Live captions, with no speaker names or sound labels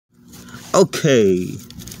Okay.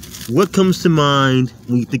 What comes to mind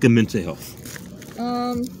when you think of mental health?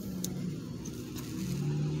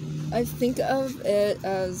 I think of it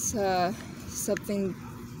as something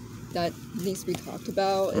that needs to be talked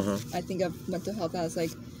about. I think of mental health as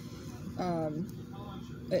like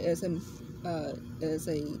it is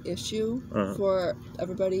a issue for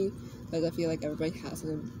everybody, because I feel like everybody has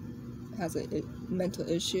a mental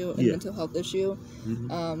issue, a mental health issue.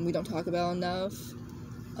 We don't talk about enough.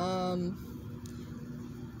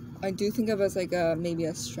 I do think of it as like maybe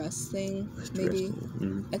a stress thing. Maybe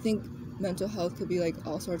I think mental health could be like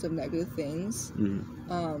all sorts of negative things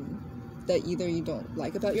that either you don't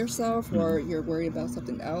like about yourself or you're worried about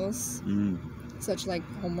something else, such like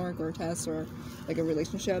homework or tests or like a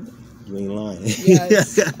relationship. You ain't lying.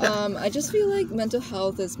 Yes. I just feel like mental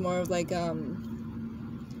health is more of like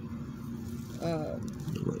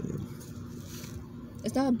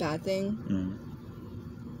it's not a bad thing,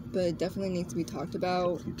 but it definitely needs to be talked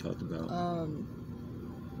about.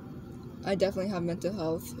 I definitely have mental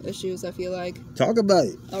health issues, I feel like. Talk about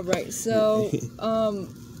it. All right, so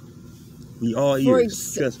we all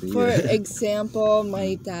ears. Trust me. For example,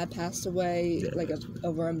 my dad passed away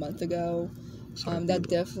over a month ago. That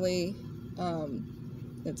definitely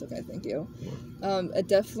it's okay, thank you. It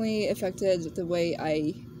definitely affected the way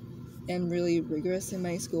I am really rigorous in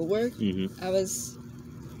my schoolwork.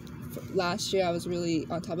 Last year I was really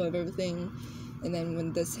on top of everything, and then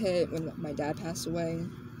when this hit, when my dad passed away,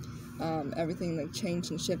 everything like changed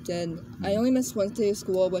and shifted. I only missed Wednesday of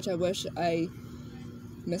school, which I wish I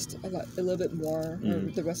missed a little bit more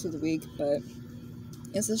the rest of the week, but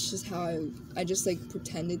it's just how I just like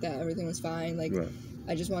pretended that everything was fine. Like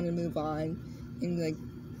I just wanted to move on and like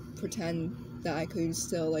pretend that I could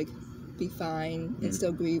still like be fine and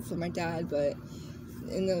still grieve for my dad, but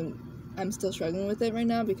I'm still struggling with it right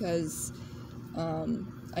now because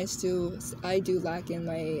I do lack in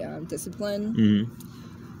my discipline.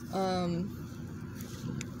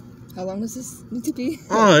 How long does this need to be?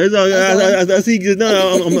 Oh, it's all, I see.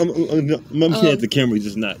 I'm looking at the camera,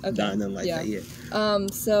 just not dying nothing like that. Yeah.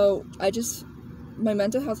 So my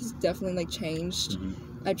mental health has definitely like changed.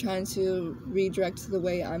 I'm trying to redirect the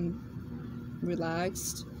way I'm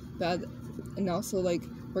relaxed, and also like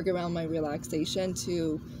work around my relaxation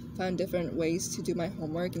to find different ways to do my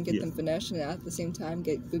homework and get them finished, and at the same time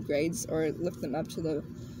get good grades or lift them up to the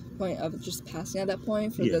point of just passing at that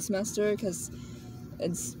point for this semester, because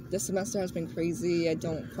this semester has been crazy. I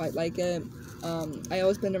don't quite like it. I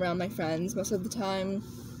always been around my friends most of the time,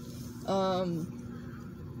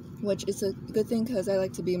 which is a good thing because I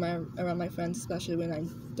like to be around my friends, especially when I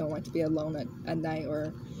don't like to be alone at night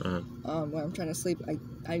or when I'm trying to sleep.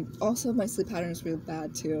 I also, my sleep pattern is really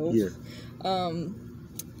bad too.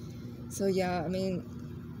 So yeah, I mean,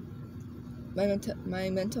 my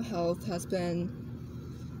mental health has been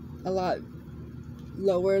a lot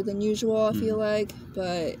lower than usual, I feel like,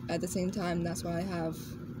 but at the same time, that's why I have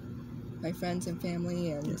my friends and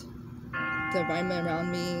family and the environment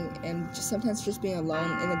around me, and just sometimes just being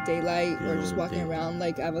alone in the daylight or just walking around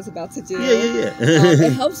like I was about to do.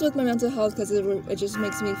 It helps with my mental health because it just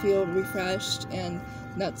makes me feel refreshed and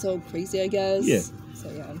not so crazy, I guess. So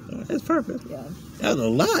yeah. That's perfect. Yeah. That's a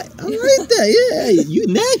lot. I like that. Yeah, you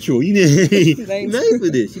natural. You made for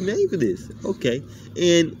this. You made for this. Okay.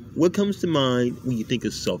 And what comes to mind when you think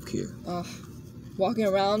of self-care? Walking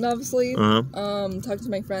around, obviously. Talking to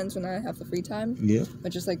my friends when I have the free time.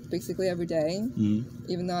 But just like basically every day.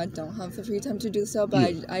 Even though I don't have the free time to do so,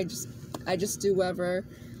 but I just do whatever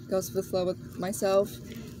goes with the flow with myself.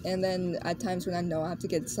 And then at times when I know I have to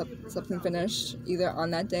get something finished, either on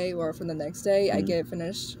that day or for the next day, I get it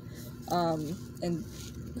finished, and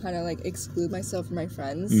kind of like exclude myself from my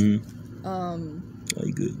friends.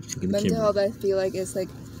 Mental health, I feel like, is like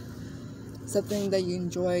something that you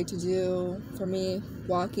enjoy to do. For me,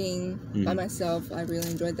 walking by myself, I really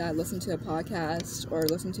enjoyed that. Listen to a podcast or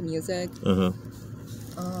listen to music,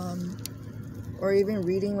 or even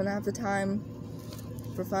reading when I have the time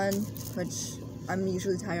for fun, which I'm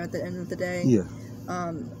usually tired at the end of the day.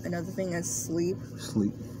 Another thing is sleep.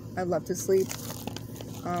 I love to sleep,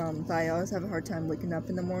 but I always have a hard time waking up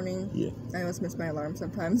in the morning. I always miss my alarm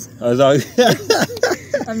sometimes.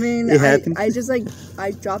 I mean,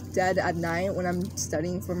 I drop dead at night when I'm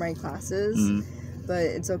studying for my classes, but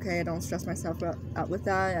it's okay. I don't stress myself out with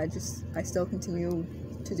that. I still continue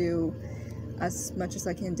to do as much as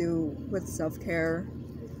I can do with self-care,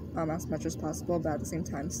 as much as possible, but at the same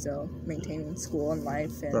time still maintaining school and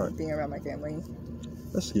life and being around my family.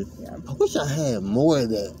 That's good. I wish I had more of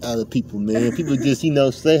that out of people, man. People just,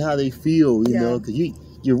 say how they feel, you know, because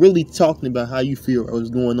you're really talking about how you feel or what's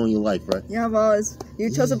going on in your life, right? Yeah, well,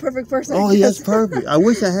 you chose a perfect person. Oh, yeah, that's perfect. I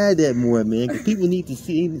wish I had that more, man. Because people need to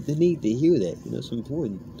see, they need to hear that. You know, it's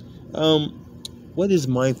important. What is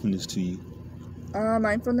mindfulness to you?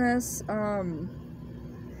 Mindfulness,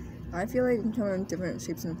 I feel like it can come in different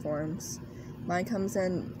shapes and forms. Mine comes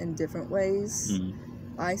in different ways.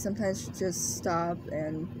 I sometimes just stop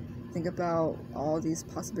and think about all these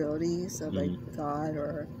possibilities of like God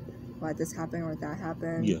or why this happened or that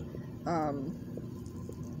happened. Yeah.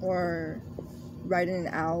 Or writing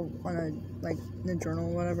it out on in a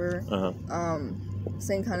journal or whatever.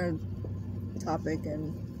 Same kind of topic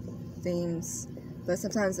and themes, but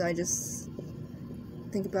sometimes I just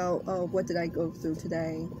think about, oh, what did I go through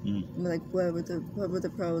today? Like, what were the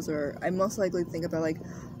pros? Or I most likely think about like,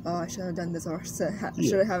 oh, I should have done this, or should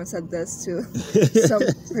have said this to some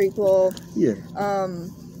people. Yeah.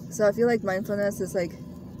 So I feel like mindfulness is like,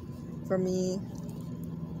 for me,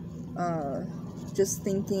 just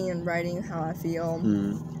thinking and writing how I feel.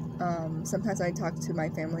 Sometimes I talk to my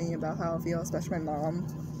family about how I feel, especially my mom.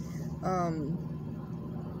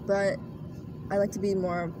 But I like to be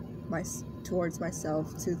more towards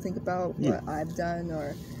myself, to think about what I've done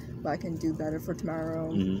or what I can do better for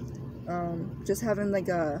tomorrow. Just having like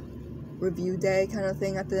a review day kind of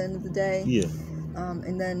thing at the end of the day.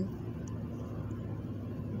 And then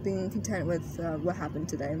being content with what happened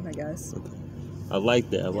today, I guess. Okay. I like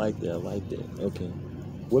that. I like that. Okay.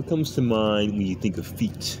 What comes to mind when you think of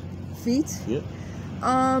feet? Feet? Yeah.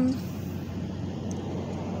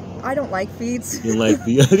 I don't like feet. You don't like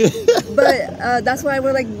feet? But that's why I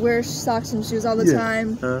wear socks and shoes all the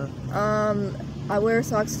time. I wear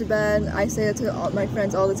socks to bed. I say it to all my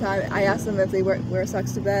friends all the time. I ask them if they wear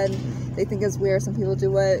socks to bed. They think it's weird. Some people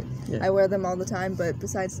do it. I wear them all the time. But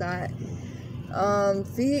besides that,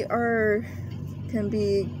 feet can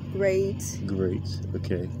be great. Great.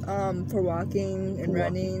 Okay. For walking and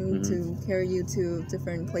running, to carry you to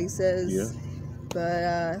different places. Yeah.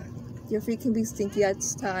 But your feet can be stinky at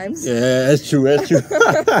times. Yeah, that's true. That's true.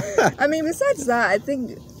 I mean, besides that,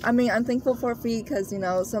 I'm thankful for feet because,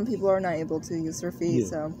 some people are not able to use their feet.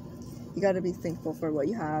 So you got to be thankful for what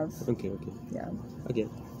you have. Okay. Yeah. Okay.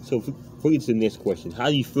 So before we get to the next question, how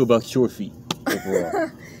do you feel about your feet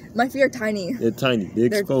overall? My feet are tiny. They're tiny. They're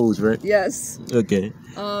exposed, right? Yes. Okay.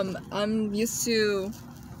 I'm used to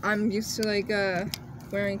like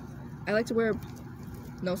wearing. I like to wear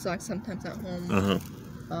no socks sometimes at home.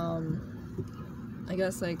 I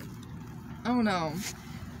guess I don't know.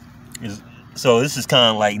 So this is kind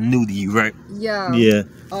of like new to you, right? Yeah. Yeah.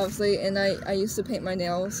 Obviously, and I used to paint my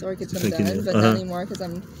nails or get them done, but not anymore because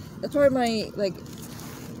that's part of my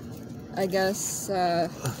I guess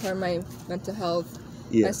part of my mental health.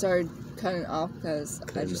 Yeah. I started cutting off because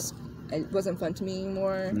it wasn't fun to me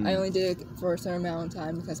anymore. I only did it for a certain amount of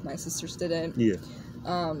time because my sisters did it. Yeah.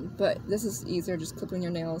 But this is easier, just clipping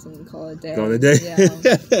your nails and call it a day. Call it a day? Yeah.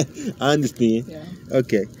 I understand. Yeah.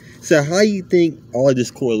 Okay. So how do you think all of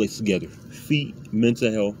this correlates together? Feet,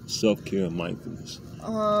 mental health, self-care, and mindfulness.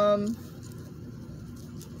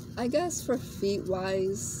 I guess for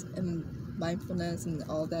feet-wise and mindfulness and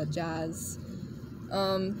all that jazz,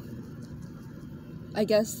 I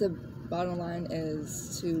guess the bottom line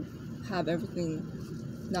is to have everything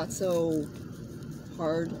not so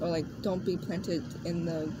hard, or don't be planted in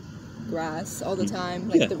the grass all the time,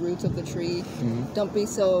 the roots of the tree. Don't be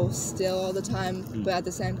so still all the time, but at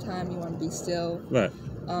the same time you want to be still. Right.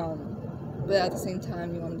 But at the same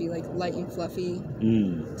time you want to be light and fluffy,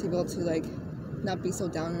 to be able to not be so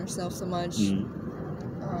down on yourself so much.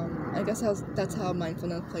 I guess that's how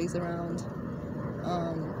mindfulness plays around.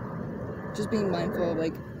 Just being mindful of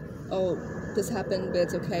oh, this happened, but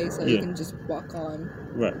it's okay, so you can just walk on.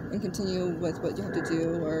 Right. And continue with what you have to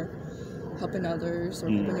do, or helping others, or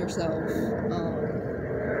helping yourself.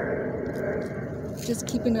 Just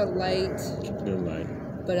keeping it light.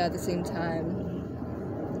 But at the same time,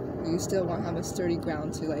 you still want to have a sturdy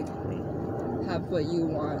ground to have what you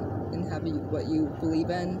want and have what you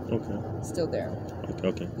believe in. Okay. Still there.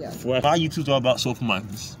 Okay. Yeah. Well, our YouTube is all about soulful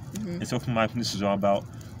mindfulness, and soulful mindfulness is all about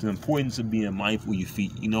the importance of being mindful of your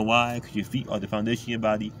feet. You know why? Because your feet are the foundation of your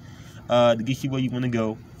body, to get you where you want to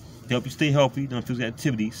go, to help you stay healthy, don't physical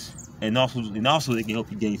activities, and also they can help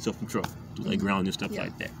you gain self-control through grounding and stuff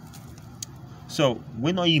like that. So,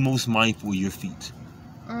 when are you most mindful of your feet?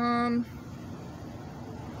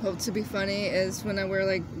 Well, to be funny is when I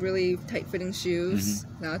wear really tight-fitting shoes.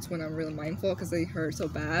 That's when I'm really mindful because they hurt so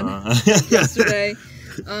bad yesterday.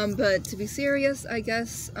 But to be serious, I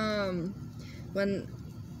guess when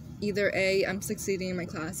either A, I'm succeeding in my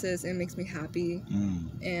classes and it makes me happy,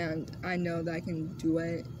 and I know that I can do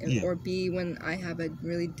it, or B, when I have a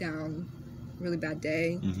really bad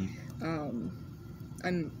day,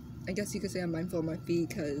 I guess you could say I'm mindful of my feet,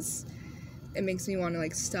 because it makes me want to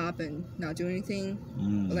like stop and not do anything,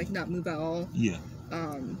 or like not move at all,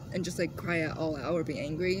 and just like cry it all out or be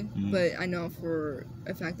angry. But I know for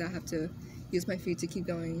a fact that I have to use my feet to keep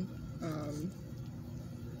going.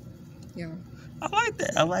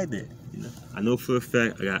 I like that. You know, I know for a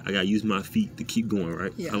fact I got to use my feet to keep going,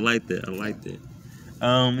 right? I like that.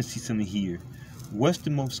 Let's see something here. What's the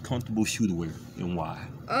most comfortable shoe to wear and why?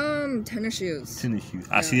 Tennis shoes.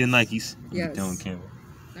 I see the Nikes. Yes. On camera.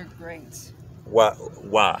 They're great. Why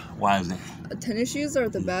is that? Tennis shoes are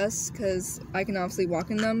the best because I can obviously walk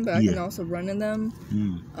in them, but I can also run in them.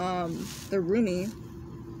 They're roomy.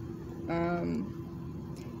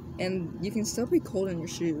 And you can still be cold in your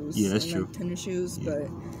shoes. Yeah, that's true. Like tennis shoes, but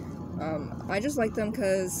I just like them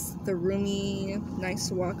because they're roomy, nice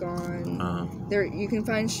to walk on. You can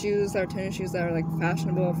find shoes that are tennis shoes that are like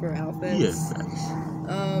fashionable for outfits. Yes.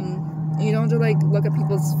 You don't have to like look at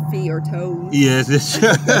people's feet or toes. Yes, that's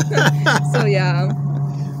true. So yeah.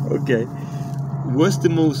 Okay. What's the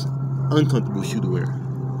most uncomfortable shoe to wear?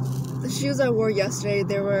 The shoes I wore yesterday,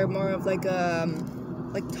 they were more of like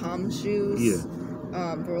Tom's shoes. Yeah.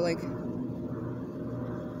 They were like,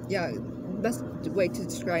 best way to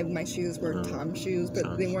describe my shoes were Tom shoes,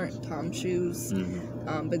 but they weren't Tom shoes.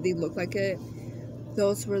 But they looked like it.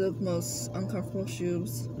 Those were the most uncomfortable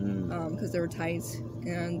shoes because they were tight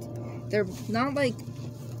and they're not like,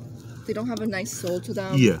 they don't have a nice sole to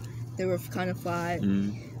them. Yeah. They were kind of flat.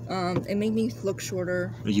 It made me look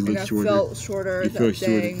shorter. I felt shorter that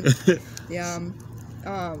day.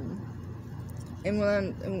 And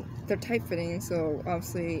they're tight fitting, so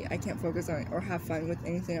obviously I can't focus on or have fun with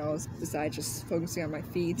anything else besides just focusing on my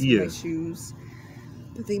feet and my shoes.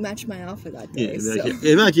 But they match my outfit that day.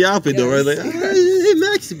 It match your outfit though, right? Like, it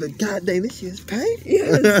matches, but god dang, this shit is pain.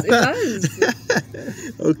 Yes, it does.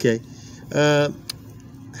 Okay.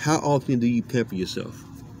 How often do you pamper yourself?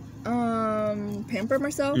 Pamper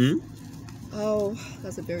myself? Oh,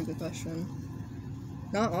 that's a very good question.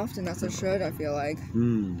 Not often, that's a should, I feel like.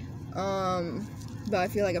 But I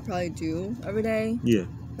feel like I probably do every day. Yeah.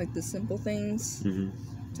 Like the simple things.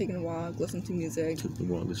 Taking a walk, listening to music.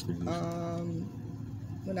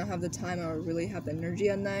 When I have the time, I really have the energy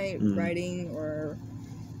at night, writing or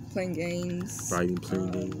playing games. Playing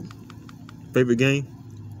games. Favorite game?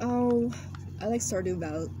 Oh, I like Stardew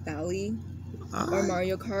Valley or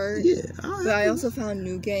Mario Kart. Yeah. But I also found a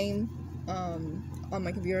new game on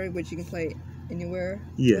my computer, which you can play anywhere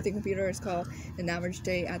with the computer. It's called An Average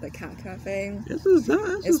Day at the Cat Cafe.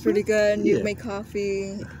 It's pretty good. You make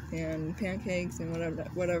coffee and pancakes and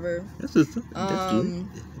whatever.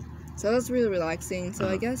 So that's really relaxing. So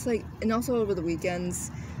I guess and also over the weekends,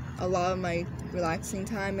 a lot of my relaxing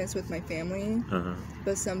time is with my family.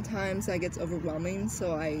 But sometimes that gets overwhelming,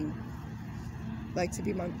 so I like to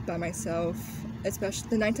be by myself. Especially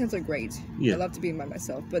the night times are great. I love to be by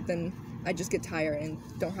myself, but then I just get tired and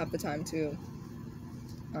don't have the time to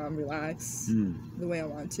relax the way I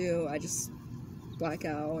want to. I just black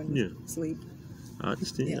out and sleep. I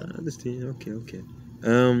understand. Okay.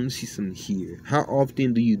 Let's see something here. How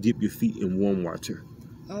often do you dip your feet in warm water?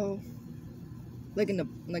 Oh, like in a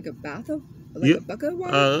bathtub? Like a bucket of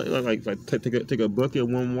water? Like take a bucket of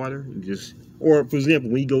warm water and just, or for example,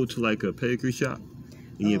 when you go to like a pedicure shop.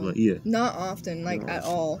 Not often, at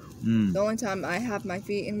all. The only time I have my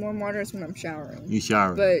feet in warm water is when I'm showering. You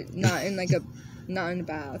showering, but not in not in the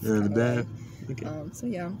bath. In the bath. Okay. So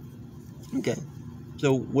yeah. Okay.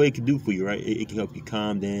 So what it can do for you, right? It can help you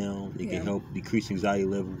calm down. It can help decrease anxiety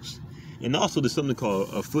levels, and also there's something called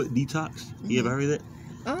a foot detox. You ever heard of that?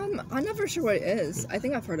 I'm never sure what it is. I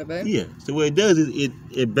think I've heard of it. Yeah. So what it does is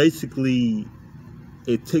it basically.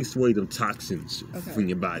 It takes away the toxins from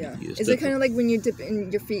your body. Yeah. Is it kind of like when you dip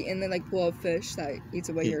in your feet and then blow a fish that eats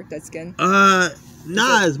away your dead skin?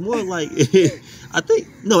 It's more like I think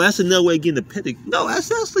that's another way of getting the pedic. No, that's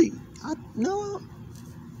actually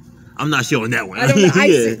I'm not showing that one. I don't know.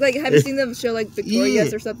 Have you seen the show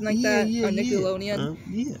Victorious or something like that on Nickelodeon?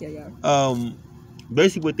 Yeah.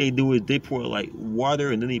 Basically, what they do is they pour water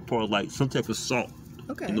and then they pour some type of salt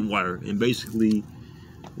in the water, and basically.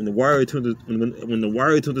 When the wire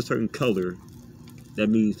turns a certain color, that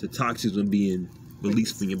means the toxins are being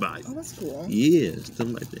released from your body. Oh, that's cool. Yeah,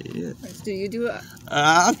 something like that. Yeah. Nice. Do you do it?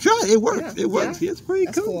 I've tried. It works. It works. Yeah, it's pretty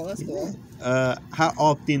cool. That's cool. How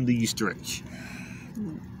often do you stretch?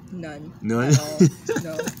 None. None.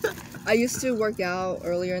 No. I used to work out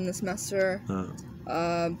earlier in the semester,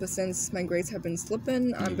 but since my grades have been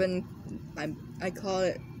slipping, I call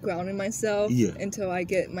it grounding myself until I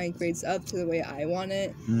get my grades up to the way I want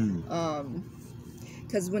it.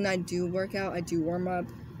 Because when I do work out, I do warm up.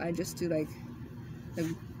 I just do like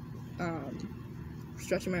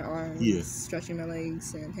stretching my arms, stretching my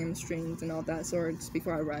legs and hamstrings and all that sorts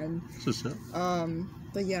before I run.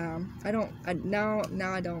 But yeah, I don't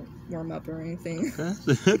warm up or anything. Okay,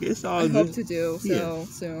 it's all good. I hope to do so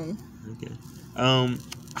soon. Okay.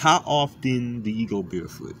 How often do you go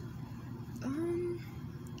barefoot?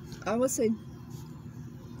 I would say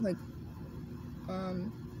like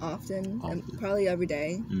often. And probably every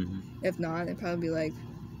day. If not, it'd probably be like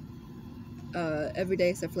every day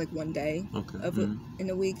except for like one day in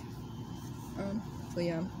a week. So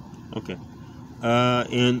yeah. Okay.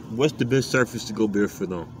 And what's the best surface to go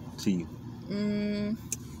barefoot on to you?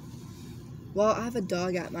 Well, I have a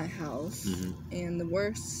dog at my house, and the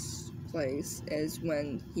worst place is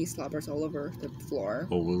when he slobbers all over the floor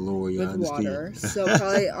with water. So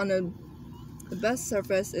probably the best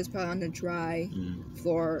surface is probably on a dry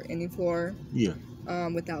floor, any floor. Yeah.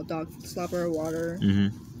 Without dog slobber or water.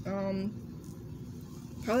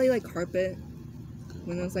 Probably like carpet.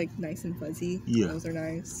 When it was like nice and fuzzy. Yeah. Those are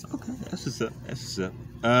nice. Okay, that's what's up.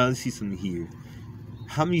 Let's see something here.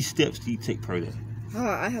 How many steps do you take per day?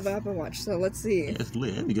 I have an Apple Watch, so let's see. Yeah, that's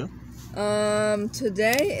lit. There we go.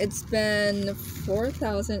 Today it's been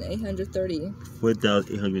 4,830.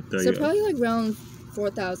 4,830. So probably like around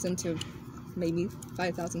 4,000 to maybe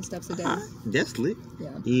 5,000 steps a day. That's lit.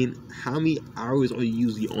 Yeah. And how many hours are you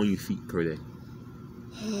usually on your feet per day?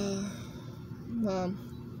 Well,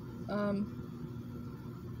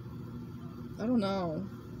 I don't know.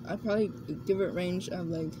 I'd probably give it a range of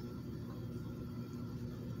like,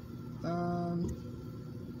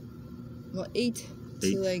 8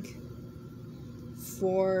 to like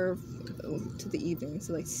 4 to the evening,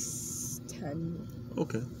 so like 10.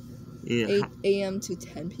 Okay. Yeah. 8 a.m. to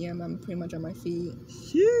 10 p.m. I'm pretty much on my feet.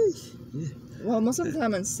 Sheesh. Yeah. Well, most of the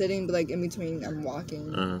time I'm sitting, but like in between I'm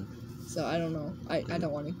walking. So I don't know. I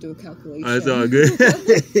don't want to do a calculation. That's all good.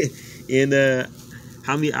 And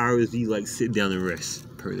how many hours do you like sit down and rest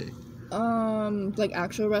per day? Like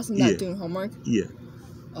actual rest and not doing homework? Yeah.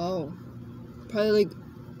 Oh, probably like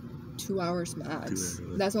 2 hours max.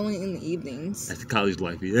 That's only in the evenings. That's college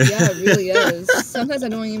life, yeah. Yeah, it really is. Sometimes I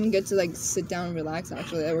don't even get to like sit down and relax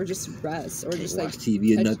actually, or just rest, or just watch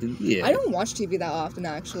TV or nothing. Yeah. I don't watch TV that often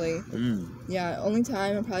actually. Yeah, only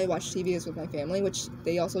time I probably watch TV is with my family, which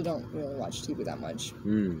they also don't really watch TV that much.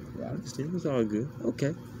 Yeah, it's all good.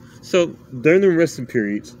 Okay. So during the resting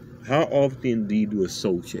periods, how often do you do a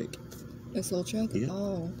soul check? A soul check? Yeah.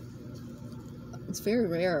 Oh. It's very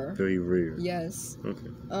rare. Very rare. Yes. Okay.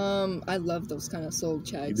 I love those kind of soul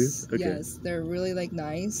checks. You do? Okay. Yes, they're really like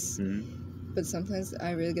nice. But sometimes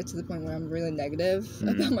I really get to the point where I'm really negative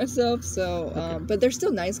about myself. So, but they're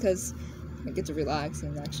still nice because I get to relax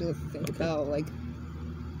and actually think about like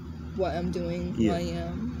what I'm doing, who I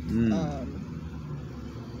am.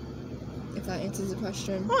 If that answers the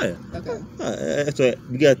question. Oh yeah. Okay. So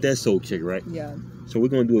we got that soul check, right? Yeah. So we're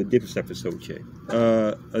gonna do a different type of soul check.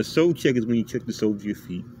 A soul check is when you check the soles of your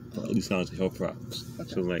feet for other signs of health problems. Okay.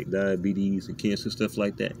 So like diabetes and cancer, stuff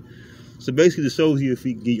like that. So basically, the soles of your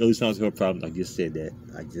feet give you other signs of health problems. I just said it.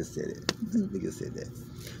 Nigga said that.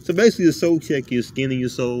 So basically, the soul check is scanning your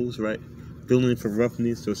soles, right? Feeling for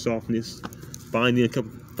roughness or softness, finding a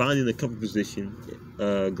comfort position,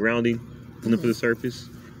 grounding, feeling for the surface,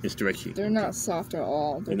 and stretching. They're not soft at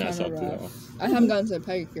all. They're not soft at all. I haven't gotten to the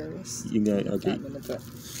pedicures. You got okay.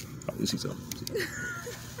 You see so.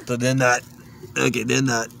 So they're not. Okay, they're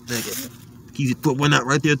not. Okay. Can you just put one out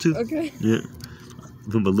right there too? Okay. Yeah.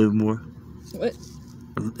 Put them a little more. What?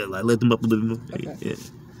 Like let them up a little more. Okay. Yeah.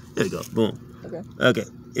 There you go. Boom. Okay. Okay.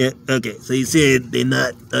 Yeah. Okay. So you said they're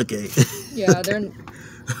not. Okay. Yeah, they're.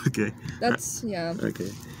 Okay. That's yeah.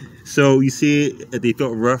 Okay. So you said that they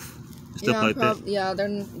felt rough. Stuff like that. Yeah,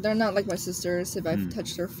 they're not like my sisters if I've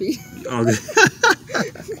touched their feet. Okay.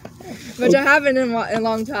 Which I haven't in a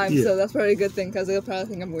long time, so that's probably a good thing because they'll probably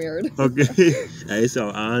think I'm weird. Okay. So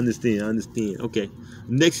I understand. Okay.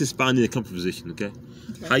 Next is finding a comfort position. Okay.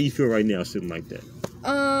 How you feel right now sitting like that?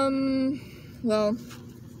 Well,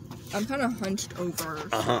 I'm kind of hunched over,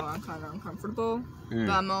 so I'm kind of uncomfortable. But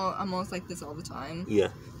I'm almost like this all the time. Yeah.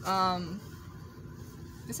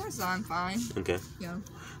 Besides that, I'm fine. Okay. Yeah.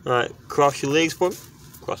 All right. Cross your legs for me.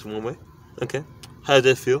 Cross them one way. Okay. How does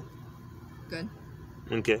that feel? Good.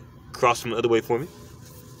 Okay. Cross them the other way for me.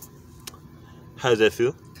 How does that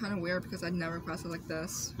feel? Kind of weird because I'd never cross it like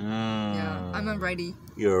this. Yeah. I'm a righty.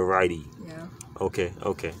 You're a righty. Yeah. Okay.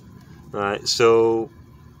 All right. So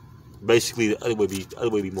basically, the other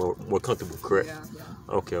way be more comfortable, correct? Yeah.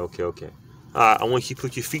 Okay. I want you to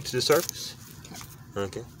put your feet to the surface.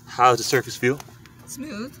 Okay. How does the surface feel?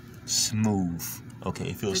 Smooth. Okay,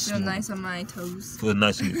 it feels smooth. Nice on my toes. Feels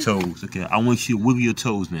nice on your toes. Okay, I want you to wiggle your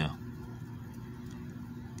toes now.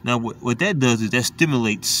 Now, what that does is that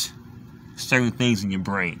stimulates certain things in your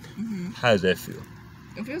brain. How does that feel?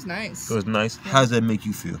 It feels nice. Feels nice? Yeah. How does that make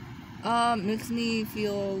you feel? Makes me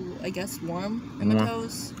feel, I guess, warm in the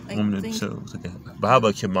toes. Warm in the toes, okay. But how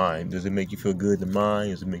about your mind? Does it make you feel good in the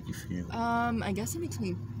mind? Does it make you feel? I guess it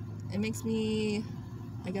makes me,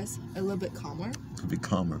 I guess, a little bit calmer. A bit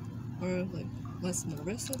calmer. Or like less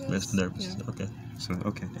nervous, I guess. Less nervous, yeah. Okay. So,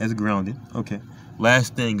 okay, that's grounded. Okay.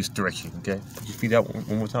 Last thing is stretching, okay? Put your feet out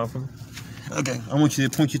one more time for me. Okay, I want you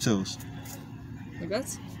to point your toes. Like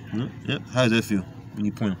that? Yep. How does that feel when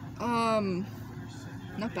you point them?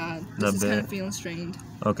 Not bad. Not Just bad. kind of feeling strained.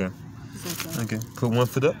 Okay. Like okay. Put one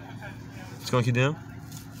foot up. Scrunch it down.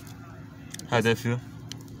 How does that feel?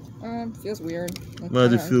 Feels weird. Why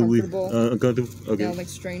does it feel weird? Uncomfortable? Okay. Yeah, like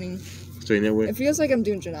straining. Straining that way? It feels like I'm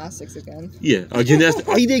doing gymnastics again. Yeah. Gymnastics?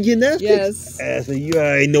 Oh, you did gymnastics? Yes. So you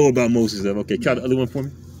already know about most of them. Okay, try the other one for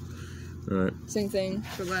me. All right. Same thing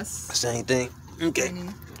for less. Same thing. Okay.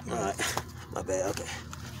 Training. All right. My bad. Okay.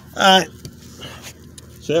 All right.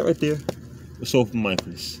 So that right there was Soleful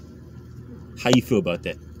mindfulness. How you feel about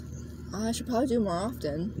that? I should probably do more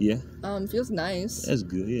often. Yeah. Feels nice. That's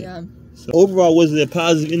good. Yeah. Yeah. So overall, was it a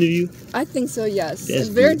positive interview? I think so. Yes. That's it's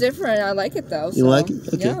very good. different. I like it though. You like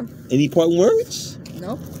it? Okay. Yeah. Any parting words?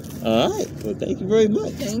 Nope. All right. Well, thank you very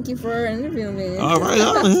much. Thank you for interviewing me. All right.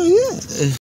 Yeah.